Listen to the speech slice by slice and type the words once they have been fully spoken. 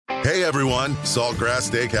Hey everyone, Saltgrass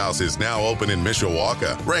Steakhouse is now open in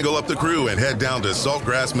Mishawaka. Wrangle up the crew and head down to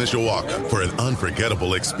Saltgrass Mishawaka for an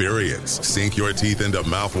unforgettable experience. Sink your teeth into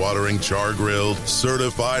mouth-watering char-grilled,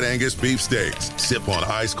 certified Angus beef steaks. Sip on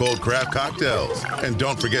ice-cold craft cocktails. And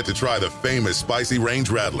don't forget to try the famous spicy range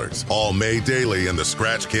rattlers, all made daily in the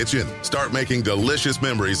Scratch Kitchen. Start making delicious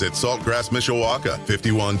memories at Saltgrass Mishawaka,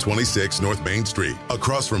 5126 North Main Street,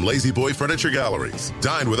 across from Lazy Boy Furniture Galleries.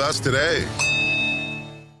 Dine with us today.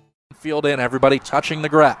 Field in, everybody touching the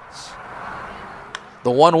grass. The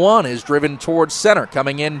 1-1 is driven towards center,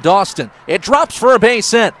 coming in Dawson. It drops for a base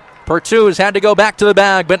hit. Pertuz had to go back to the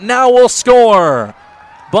bag, but now will score.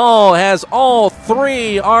 Ball has all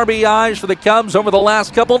 3 RBIs for the Cubs over the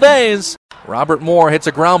last couple days. Robert Moore hits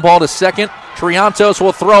a ground ball to second. Triantos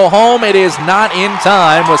will throw home. It is not in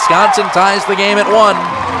time. Wisconsin ties the game at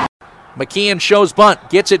 1. McKeon shows bunt,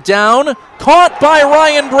 gets it down, caught by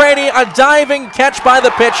Ryan Brady, a diving catch by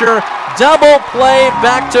the pitcher, double play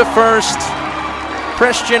back to first.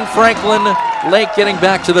 Christian Franklin late getting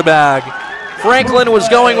back to the bag. Franklin was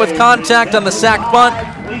going with contact on the sack bunt.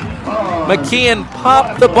 McKeon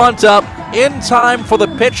popped the bunt up in time for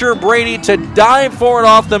the pitcher Brady to dive for it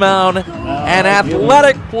off the mound. An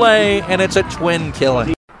athletic play, and it's a twin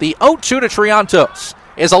killing. The 0-2 to Triantos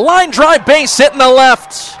is a line drive base hit in the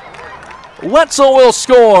left. Wetzel will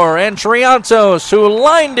score, and Triantos, who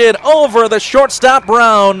lined it over the shortstop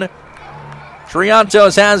Brown.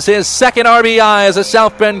 Triantos has his second RBI as a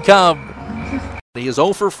South Bend Cub. He is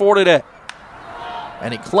 0 for 4 today.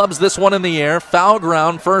 And he clubs this one in the air. Foul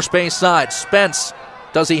ground, first base side. Spence,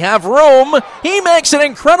 does he have room? He makes an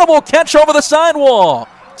incredible catch over the sidewall.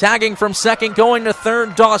 Tagging from second, going to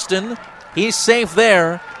third, Dawson. He's safe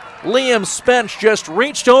there. Liam Spence just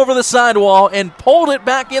reached over the sidewall and pulled it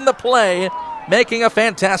back into play, making a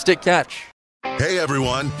fantastic catch. Hey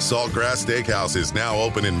everyone, Saltgrass Steakhouse is now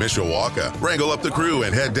open in Mishawaka. Wrangle up the crew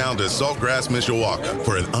and head down to Saltgrass Mishawaka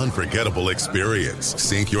for an unforgettable experience.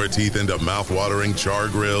 Sink your teeth into mouth-watering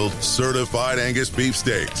char-grilled, certified Angus beef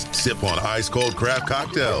steaks. Sip on ice-cold craft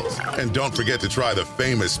cocktails. And don't forget to try the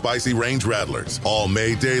famous spicy range rattlers, all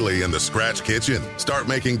made daily in the Scratch Kitchen. Start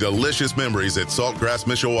making delicious memories at Saltgrass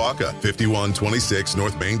Mishawaka, 5126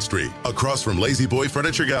 North Main Street, across from Lazy Boy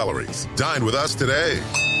Furniture Galleries. Dine with us today.